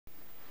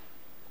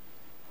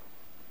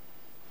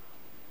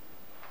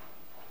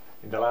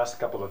In the last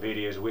couple of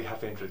videos we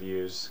have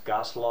introduced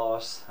gas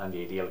laws and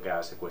the ideal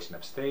gas equation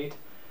of state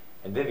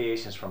and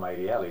deviations from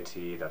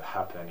ideality that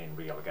happen in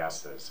real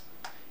gases.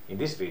 In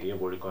this video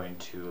we're going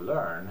to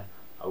learn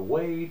a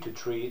way to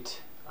treat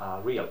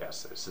real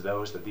gases,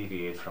 those that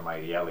deviate from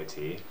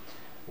ideality,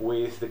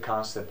 with the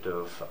concept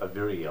of a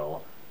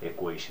virial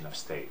equation of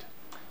state.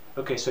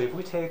 Okay, so if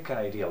we take an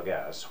ideal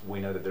gas, we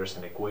know that there's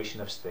an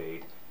equation of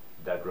state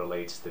that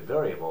relates the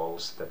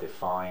variables that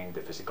define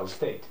the physical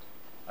state.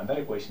 And that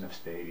equation of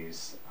state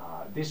is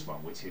this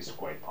one, which is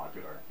quite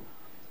popular.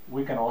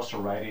 We can also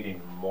write it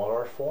in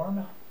molar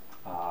form,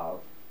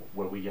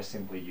 where we just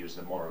simply use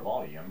the molar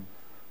volume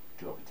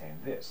to obtain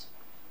this.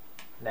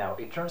 Now,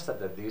 it turns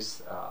out that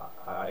this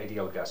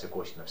ideal gas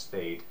equation of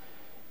state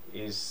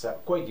is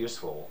quite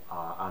useful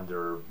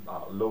under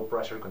low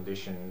pressure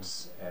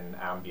conditions and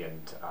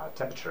ambient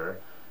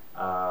temperature.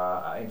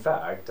 In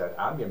fact, at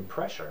ambient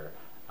pressure,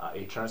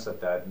 it turns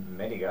out that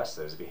many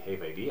gases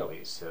behave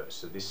ideally, so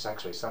this is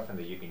actually something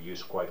that you can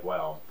use quite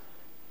well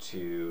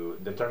to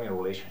determine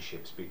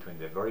relationships between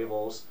the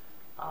variables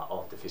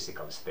of the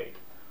physical state.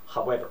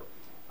 However,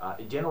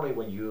 generally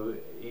when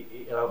you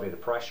elevate the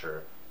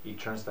pressure, it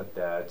turns out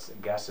that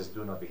gases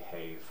do not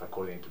behave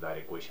according to that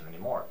equation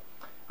anymore.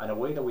 And a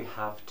way that we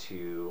have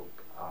to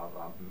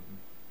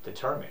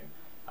determine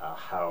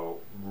how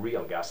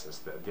real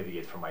gases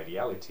deviate from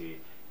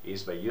ideality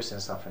is by using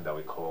something that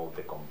we call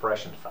the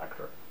compression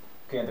factor.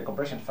 Okay, and the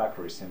compression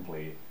factor is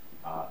simply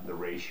the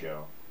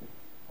ratio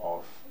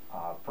of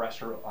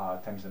pressure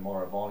times the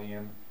molar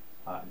volume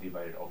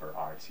divided over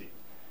RT.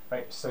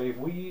 Right, so if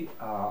we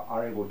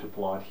are able to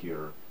plot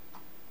here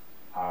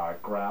a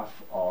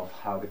graph of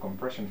how the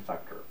compression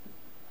factor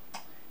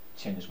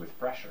changes with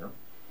pressure,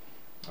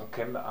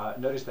 okay,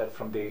 notice that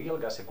from the ideal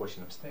gas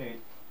equation of state,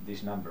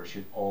 this number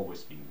should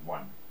always be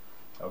 1.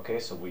 Okay,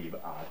 so we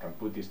can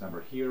put this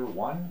number here,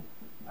 1,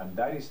 and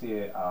that is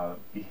the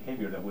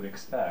behavior that we'd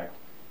expect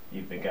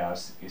if the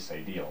gas is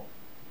ideal.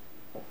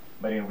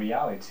 But in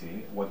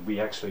reality, what we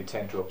actually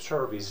tend to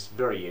observe is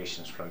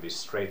variations from this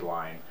straight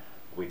line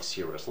with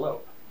zero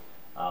slope.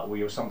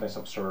 We sometimes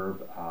observe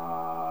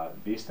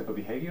this type of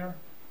behavior,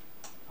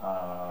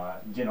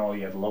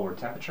 generally at lower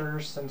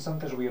temperatures, and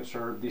sometimes we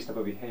observe this type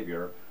of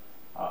behavior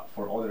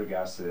for other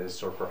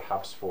gases, or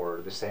perhaps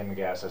for the same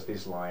gas as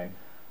this line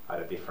at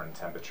a different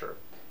temperature.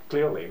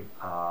 Clearly,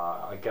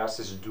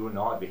 gases do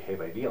not behave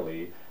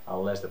ideally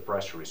unless the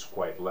pressure is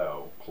quite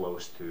low,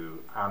 close to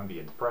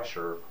ambient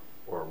pressure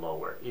or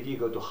lower. If you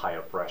go to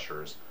higher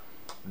pressures,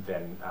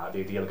 then the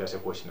ideal gas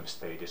equation of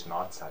state is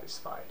not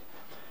satisfied.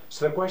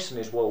 So the question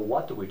is, well,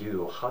 what do we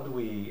do? How do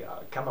we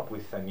come up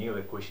with a new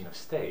equation of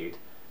state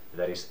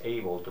that is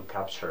able to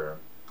capture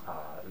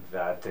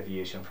that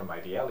deviation from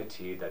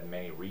ideality that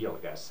many real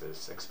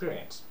gases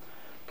experience?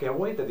 Okay, a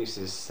way that this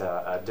is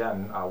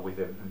done with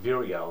the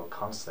virial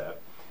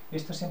concept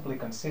is to simply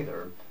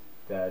consider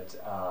that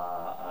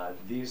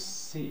this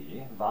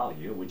C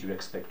value, which you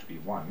expect to be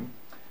 1,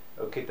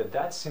 okay,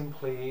 that's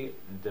simply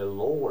the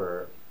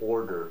lower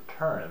order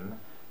term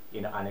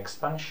in an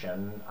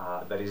expansion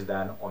that is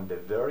done on the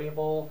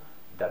variable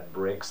that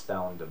breaks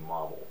down the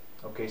model.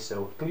 Okay,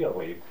 so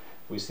clearly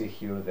we see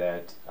here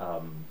that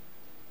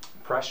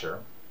pressure,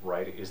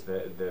 right, is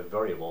the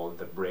variable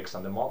that breaks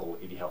down the model.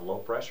 If you have low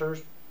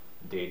pressures,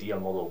 the ideal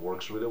model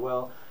works really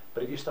well,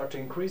 but if you start to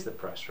increase the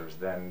pressures,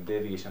 then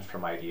deviations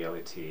from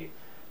ideality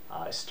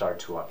start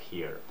to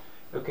appear.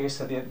 Okay,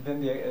 so the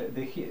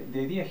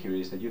idea here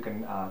is that you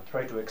can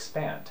try to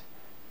expand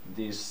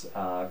this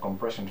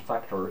compression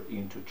factor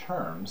into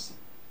terms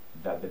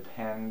that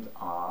depend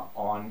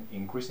on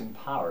increasing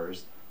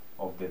powers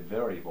of the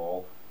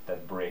variable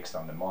that breaks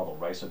down the model,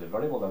 right? So the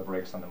variable that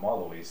breaks down the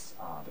model is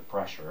the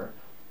pressure.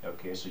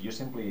 Okay, so you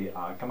simply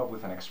come up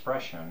with an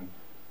expression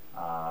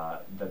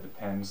that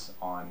depends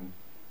on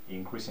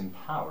increasing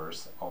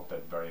powers of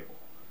that variable.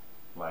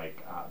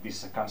 Like this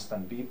is a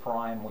constant b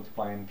prime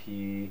multiplying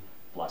p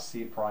plus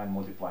c prime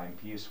multiplying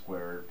p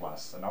squared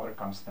plus another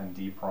constant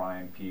d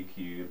prime p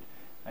cubed,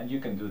 and you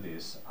can do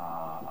this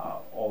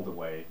all the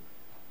way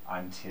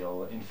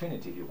until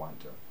infinity if you want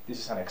to. This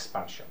is an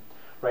expansion,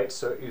 right?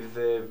 So if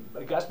the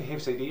gas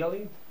behaves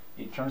ideally,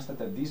 it turns out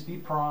that these b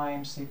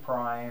prime, c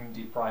prime,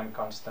 d prime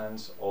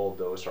constants, all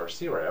those are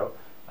 0,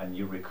 and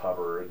you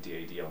recover the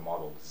ideal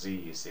model,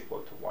 z is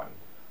equal to 1.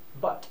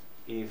 But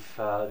if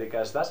the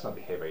gas does not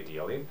behave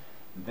ideally,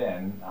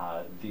 then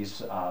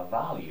these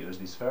values,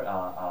 these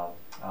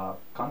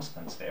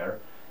constants there,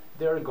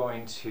 they're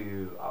going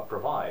to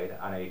provide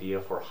an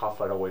idea for how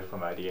far away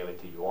from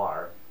ideality you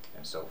are,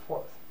 and so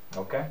forth.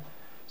 Okay?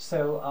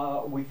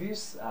 So with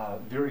this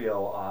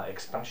virial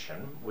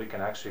expansion, we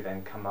can actually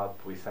then come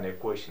up with an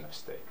equation of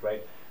state,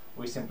 right?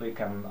 We simply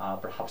can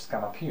perhaps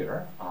come up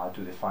here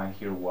to define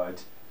here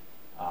what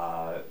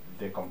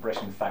the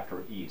compression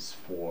factor is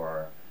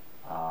for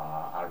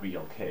a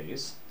real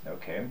case,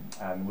 okay?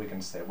 And we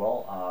can say,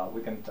 well,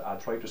 we can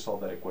try to solve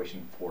that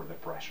equation for the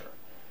pressure.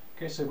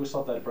 Okay, so if we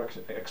solve that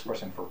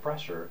expression for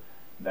pressure,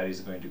 that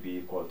is going to be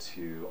equal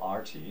to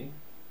RT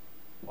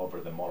over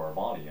the molar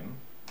volume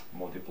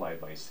multiplied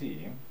by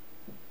C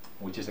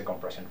which is the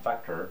compression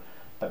factor,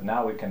 but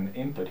now we can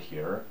input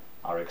here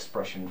our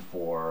expression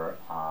for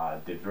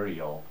the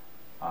virial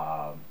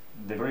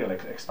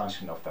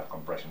expansion of that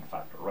compression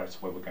factor, right? So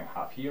what we can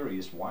have here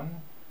is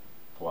 1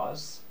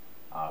 plus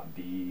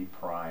b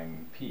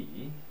prime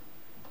p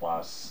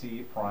plus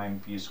c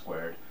prime p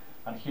squared,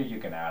 and here you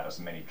can add as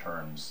many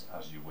terms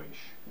as you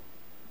wish.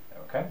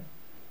 Okay?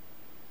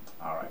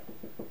 Alright.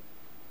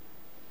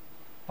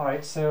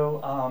 Alright,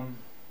 so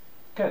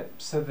good.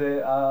 So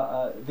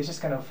this is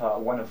kind of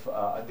one of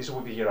this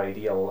would be your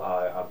ideal,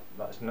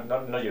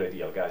 not your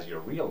ideal gas, your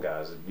real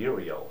gas,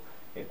 virial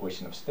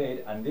equation of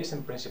state, and this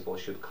in principle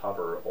should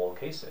cover all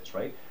cases,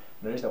 right?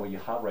 Notice that what you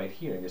have right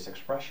here in this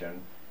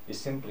expression is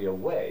simply a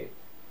way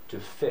to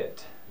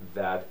fit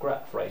that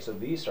graph, right? So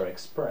these are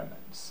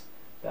experiments.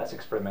 That's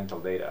experimental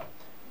data.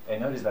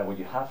 And notice that what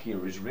you have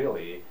here is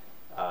really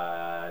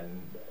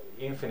an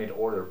infinite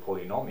order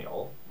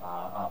polynomial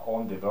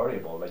on the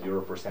variable that you're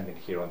representing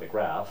here on the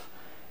graph.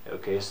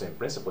 Okay, so in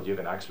principle you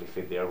can actually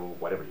fit there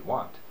whatever you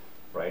want,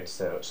 right?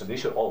 So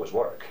this should always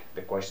work.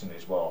 The question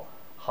is, well,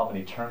 how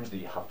many terms do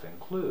you have to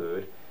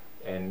include,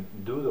 and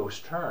do those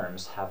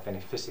terms have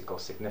any physical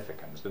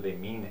significance? Do they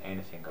mean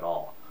anything at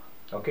all?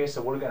 Okay,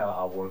 so we're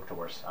gonna work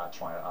towards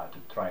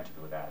trying to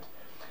do that.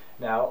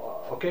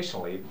 Now,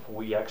 occasionally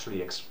we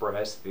actually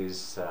express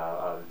this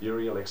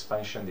virial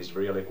expansion, this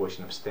virial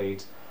equation of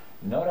state,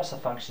 not as a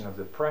function of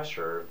the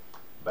pressure,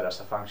 but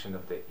as a function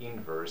of the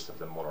inverse of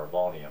the molar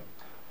volume.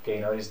 Okay,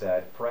 notice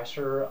that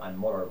pressure and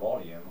molar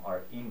volume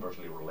are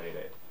inversely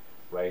related,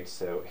 right?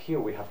 So here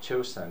we have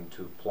chosen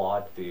to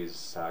plot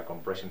this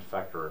compression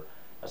factor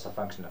as a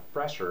function of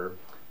pressure,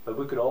 but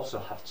we could also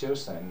have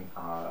chosen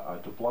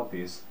to plot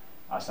this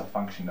as a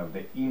function of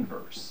the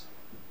inverse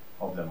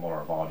of the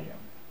molar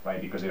volume,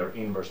 right? Because they are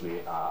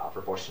inversely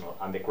proportional,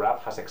 and the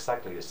graph has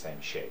exactly the same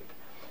shape.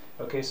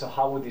 Okay, so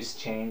how would this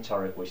change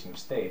our equation of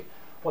state?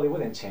 Well, it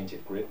wouldn't change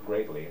it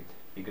greatly,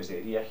 because the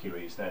idea here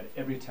is that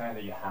every time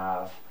that you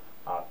have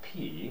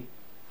P,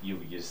 you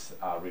just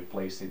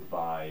replace it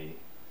by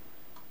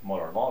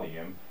molar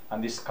volume,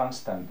 and this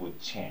constant would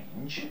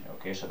change.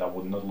 Okay, so that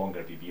would no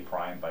longer be B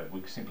prime, but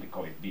we simply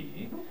call it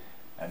B,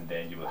 and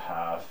then you will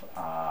have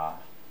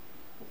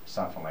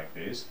something like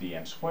this,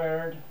 Vm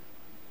squared,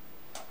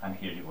 and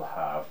here you will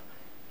have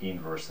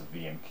inverse of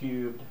Vm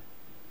cubed,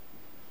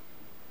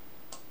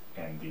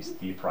 and this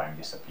d prime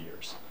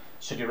disappears.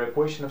 So your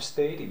equation of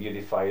state, if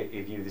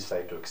you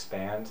decide to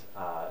expand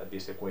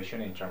this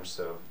equation in terms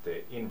of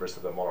the inverse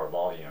of the molar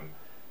volume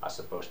as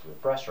opposed to the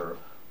pressure,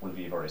 will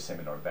be very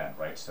similar then,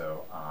 right?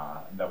 So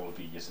that will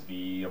be just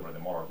V over the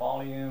molar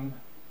volume,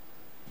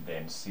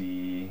 then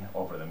C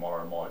over the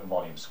molar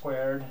volume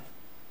squared,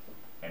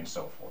 and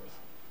so forth.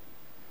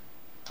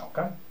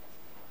 Okay?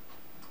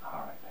 All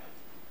right.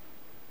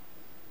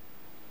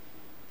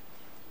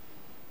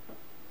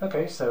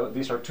 Okay, so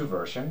these are two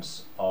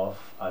versions of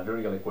a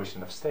virial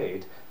equation of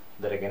state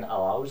that again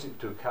allows you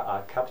to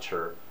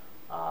capture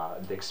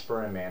the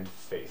experiment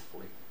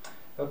faithfully.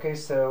 Okay,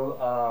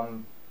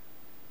 so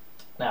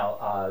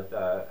now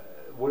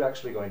we're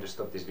actually going to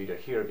stop this video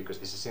here because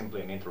this is simply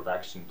an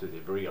introduction to the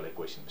virial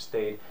equation of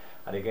state.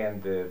 And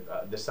again,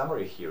 the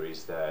summary here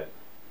is that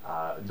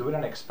doing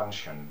an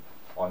expansion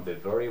on the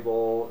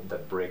variable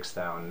that breaks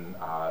down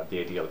the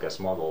ideal gas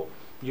model,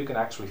 you can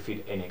actually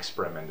fit any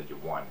experiment that you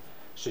want.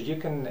 So you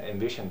can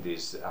envision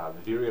this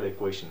virial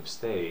equation of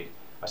state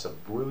as a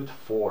brute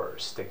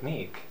force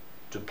technique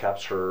to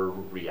capture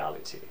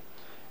reality.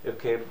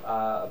 Okay,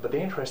 but the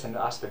interesting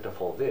aspect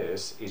of all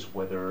this is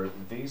whether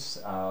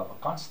these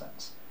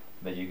constants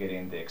that you get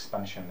in the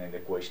expansion and the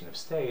equation of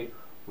state,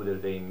 whether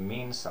they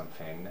mean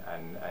something,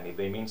 and if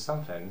they mean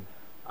something,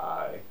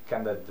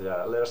 can that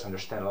let us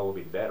understand a little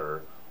bit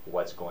better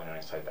what's going on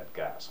inside that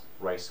gas,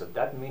 right? So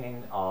that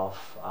meaning of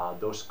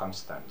those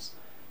constants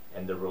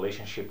and the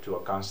relationship to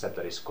a concept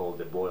that is called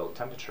the boil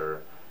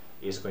temperature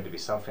is going to be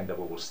something that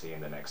we will see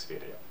in the next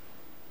video.